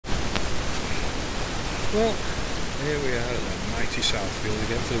Well, here we are at the mighty Southfield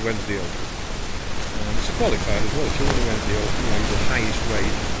again for the Wednesday Open. It's a qualified as well. If you win the Wednesday Open, you know, the highest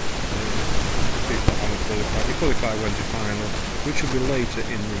rate. People that haven't qualified. You qualify Wednesday final, which will be later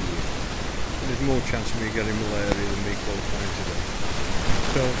in the year. And there's more chance of me getting malaria than me qualifying today.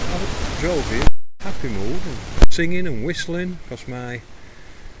 So I drove here, happy mood, and singing and whistling because my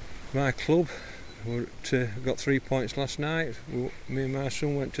club got 3 points last night. Me and my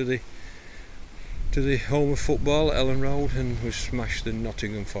son went to the home of football at Ellen Road and we smashed the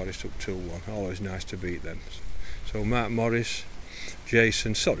Nottingham Forest up 2-1. Always nice to beat them. So Mark Morris,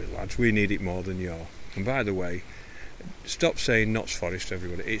 Jason, sorry lads, we need it more than you. And by the way, stop saying Notts Forest,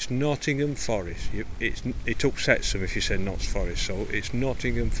 everybody. It's Nottingham Forest. It upsets them if you say Notts Forest, so it's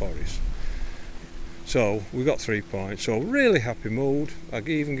Nottingham Forest. So we got 3 points, so really happy mood. I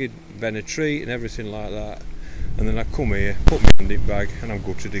even give Ben a treat and everything like that. And then I come here, put my hand in bag and I'm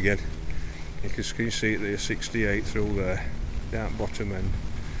gutted again. You can see it there, 68 through there, down bottom end.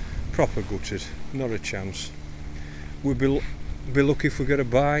 Proper gutted, not a chance. We'll be lucky if we get a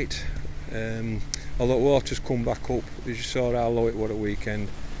bite. Although water's come back up, as you saw how low it was at weekend.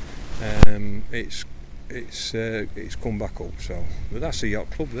 It's come back up, so. But that's the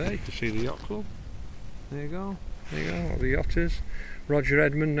yacht club there, you can see the yacht club. There you go, all the yachters. Roger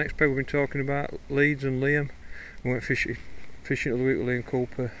Edmund, next pair we've been talking about, Leeds and Liam. We went fishing of the week with Liam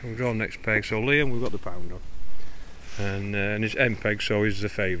Cooper. We'll draw next peg, so Liam, we've got the pound on. And his end peg, so he's the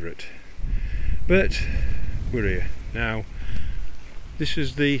favourite. But we're here. Now, this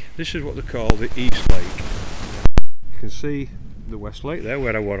is what they call the East Lake. You can see the West Lake there,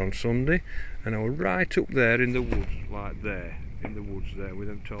 where I was on Sunday. And I was right up there in the woods, like there. In the woods there, with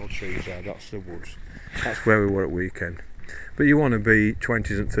them tall trees there, that's the woods. That's where we were at weekend. But you want to be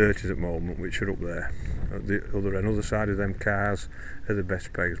 20s and 30s at the moment, which are up there. At the other side of them cars are the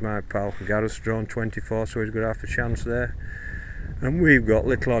best pegs. My pal Gareth's drawn 24, so he's got half a chance there. And we've got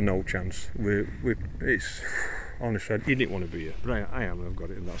little or no chance. It's honestly, you didn't want to be here, but I am, I've got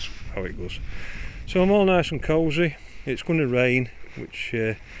it, and that's how it goes. So I'm all nice and cosy. It's going to rain, which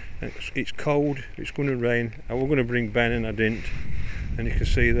it's cold, it's going to rain. I was going to bring Ben and I didn't. And you can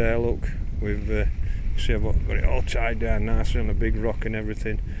see there, look, you see I've got it all tied down nicely on a big rock and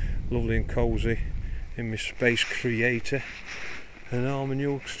everything. Lovely and cosy in my Space Creator. And all my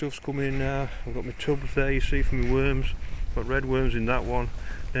new stuff's coming in now. I've got my tub there, you see, for my worms. Got red worms in that one,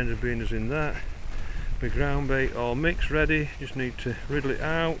 dendrobenas in that. My ground bait all mixed, ready. Just need to riddle it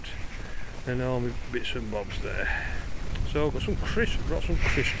out. And all my bits and bobs there. So I've got some crisp, brought some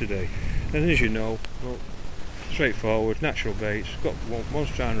crisp today. And as you know, well, straightforward, natural baits. Got one's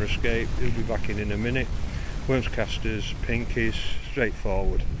trying to escape, he'll be back in a minute. Worms casters, pinkies,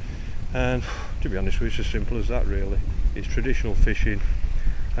 straightforward. And to be honest with you, it's as simple as that really. It's traditional fishing.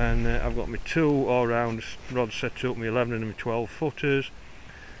 And I've got my 2 all-round rods set up, my 11 and my 12 footers.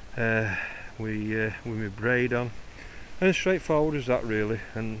 With my braid on. And as straightforward as that really.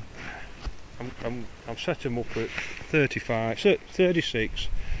 And I've set them up at 35, 36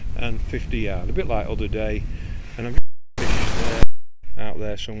 and 50 yards, a bit like other day. And I'm just fished out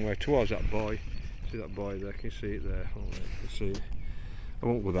there somewhere towards that buoy. See that buoy there? Can you see it there? Oh, you can see it. I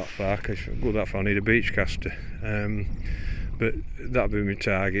won't go that far because if I go that far I need a beach caster. But that'll be my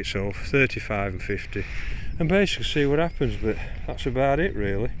target, so 35 and 50. And basically see what happens, but that's about it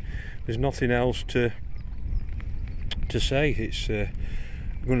really. There's nothing else to say. It's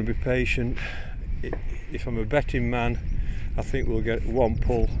going to be patient. If I'm a betting man, I think we'll get one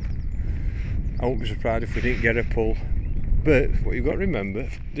pull. I won't be surprised if we didn't get a pull. But what you've got to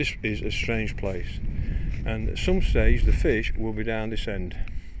remember, this is a strange place, and at some stage the fish will be down this end,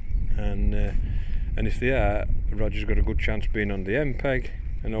 and if they are, Roger's got a good chance of being on the end peg,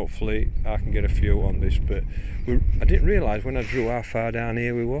 and hopefully I can get a few on this. But I didn't realise when I drew how far down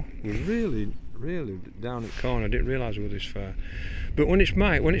here we were. We're really down at the corner. I didn't realise we were this far. But when it's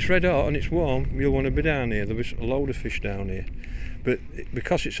red hot and it's warm, you'll want to be down here. There'll be a load of fish down here. But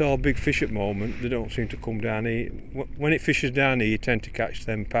because it's all big fish at the moment, they don't seem to come down here. When it fishes down here, you tend to catch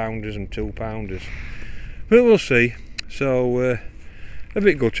them pounders and 2-pounders. But we'll see. So a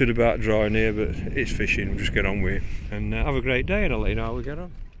bit gutted about drawing here, but it's fishing. We'll just get on with it. And have a great day, and I'll let you know how we get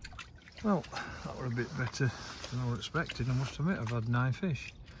on. Well, that were a bit better than I was expecting. I must admit, I've had 9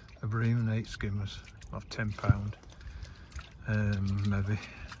 fish. A bream and 8 skimmers. I've 10 pound. Maybe.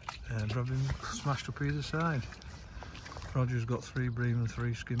 Probably smashed up either side. Roger's got 3 bream and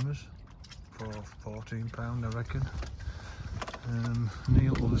 3 skimmers for 14 pound, I reckon.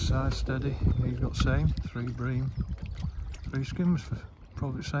 Neil other side steady. He's got same 3 bream, 3 skimmers for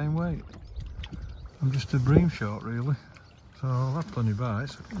probably the same weight. I'm just a bream short really. So I've had plenty of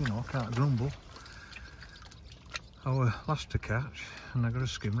bites. You know, I can't grumble. our last to catch, and I got a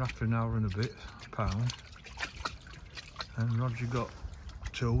skimmer after an hour and a bit, £1. And Roger got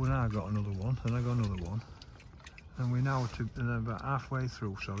 2, and I got another one, and I got another one. And we're now about halfway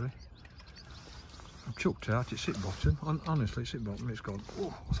through, sorry. I've chucked out, it's hit bottom, honestly it's hit bottom, it's gone,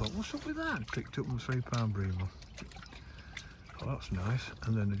 oh, I thought, what's up with that? Picked up my £3 bream one. Oh, that's nice.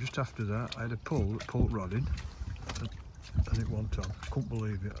 And then just after that, I had a pull that pulled rod in, and it went on. Couldn't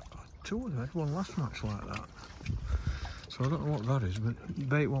believe it. I had one last match like that. So I don't know what that is, but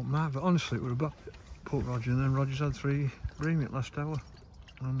bait won't matter. But honestly, it was about pulled Roger, and then Roger's had 3 bream it last hour,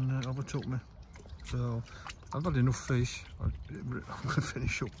 and overtook me. So I've had enough fish. I'm going to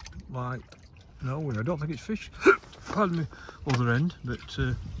finish up like nowhere. I don't think it's fish. Pardon me, other end, but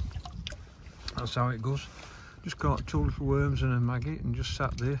that's how it goes. Just caught 2 little worms and a maggot and just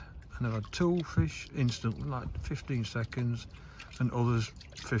sat there, and I've had 2 fish instantly, like 15 seconds, and others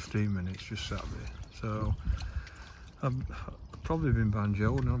 15 minutes just sat there. So I've probably been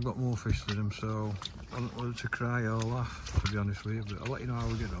banjoed, and I've got more fish than them, so I don't know whether to cry or laugh, to be honest with you, but I'll let you know how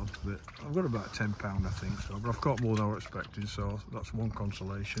we get on. But I've got about £10 I think, so, but I've caught more than I was expecting, so that's one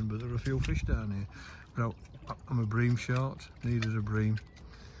consolation. But there are a few fish down here. Well, I'm a bream short, needed a bream.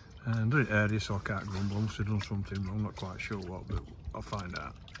 And I didn't air this, so I can't grumble. I must have done something wrong, I'm not quite sure what, but I'll find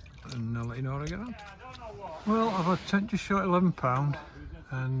out. And I'll let you know how I get on. Well, I've had 10 just short £11,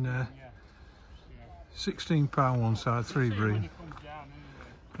 and £16 one side, 3 bream,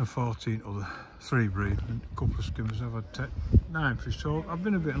 and 14 other, 3 bream, and a couple of skimmers. I've had 9 fish, so I've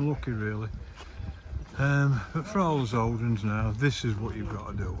been a bit unlucky really. But for all those old ones now, this is what you've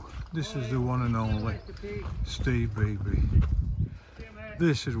got to do. This is the one and only Steve Beebe.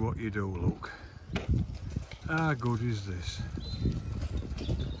 This is what you do, look. How good is this?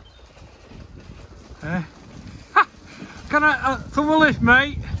 Eh? Ha! Can I thumb a lift,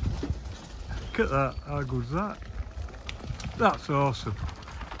 mate? Look at that, how good's that? That's awesome.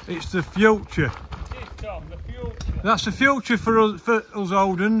 It's the future. It is, Tom, the future. That's the future for us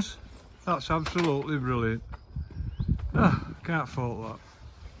old uns. That's absolutely brilliant. Ah, can't fault that.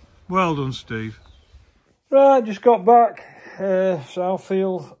 Well done, Steve. Right, just got back.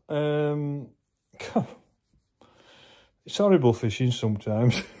 Southfield. It's horrible fishing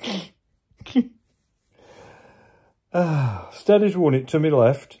sometimes. Steady's won it to my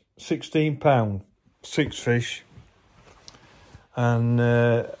left, £16, 6 fish. And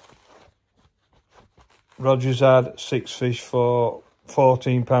Roger's had 6 fish for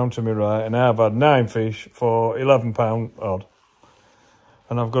 £14 to my right, and I've had 9 fish for £11 odd.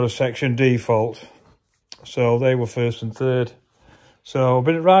 And I've got a section default. So they were first and third. So I've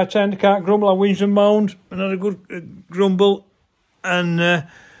been at right end, can't grumble. I whinged and moaned and had a good grumble. And I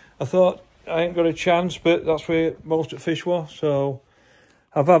thought I ain't got a chance, but that's where most of the fish were. So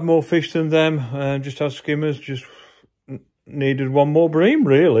I've had more fish than them. Just had skimmers, just needed 1 more bream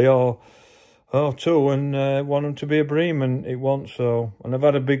really, or 2, and want them to be a bream, and it wasn't. So, and I've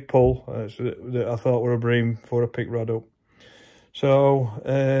had a big pull that I thought were a bream before I picked rod up. So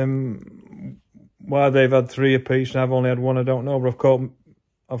why they've had 3 apiece and I've only had 1, I don't know. But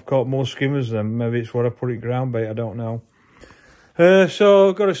I've caught more skimmers than them. Maybe it's what I put it ground bait, I don't know. So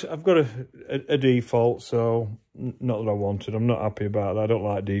I've got a default. So not that I wanted. I'm not happy about that. I don't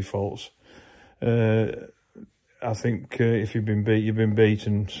like defaults. I think if you've been beat, you've been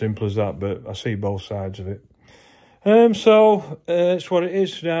beaten. Simple as that. But I see both sides of it. So it's what it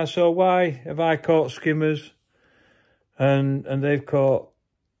is now. So why have I caught skimmers and they've caught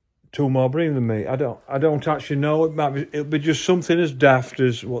 2 more bream than me? I don't actually know. It'll be just something as daft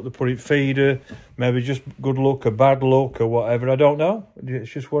as what they put it, feeder, maybe just good luck or bad luck or whatever. I don't know.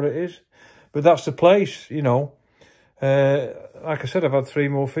 It's just what it is. But that's the place, you know. Like I said, I've had 3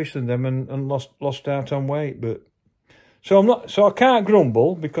 more fish than them and lost out on weight. But so I can't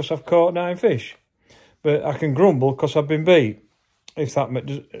grumble because I've caught 9 fish, but I can grumble because I've been beat. If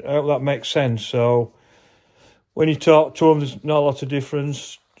that makes sense. So when you talk to them, there's not a lot of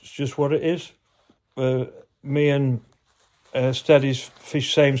difference. It's just what it is. Me and Steady's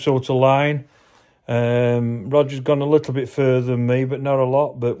fish same sort of line. Roger's gone a little bit further than me, but not a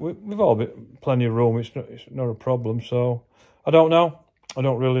lot. But we've all been plenty of room. It's not a problem. So I don't know. I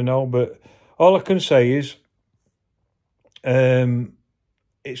don't really know. But all I can say is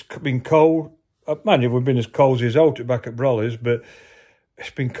it's been cold. Man, we've been as cold as out back at Brolly's, but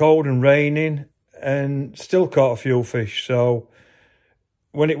it's been cold and raining and still caught a few fish. So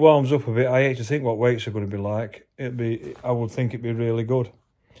when it warms up a bit, I hate to think what weights are going to be like. I would think it'd be really good.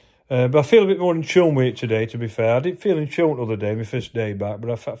 But I feel a bit more in tune with it today, to be fair. I didn't feel in tune the other day, my first day back, but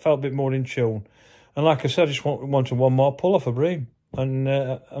I felt a bit more in tune. And like I said, I just wanted 1 more pull off a bream, and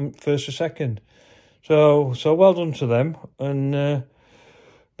I'm first or second. So well done to them, and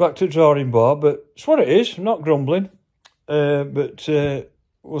back to the drawing board. But it's what it is. I'm not grumbling, but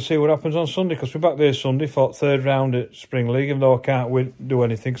we'll see what happens on Sunday, because we're back there Sunday, fought third round at Spring League, even though I can't do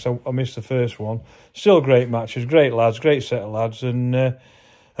anything because I missed the first one. Still great matches, great lads, great set of lads, and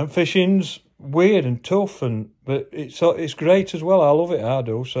fishing's weird and tough, but it's great as well. I love it, I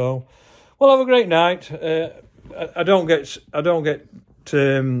do. So we'll have a great night. I don't get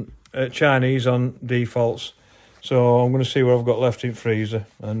Chinese on defaults, so I'm going to see what I've got left in freezer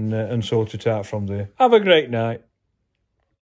and sort it out from there. Have a great night.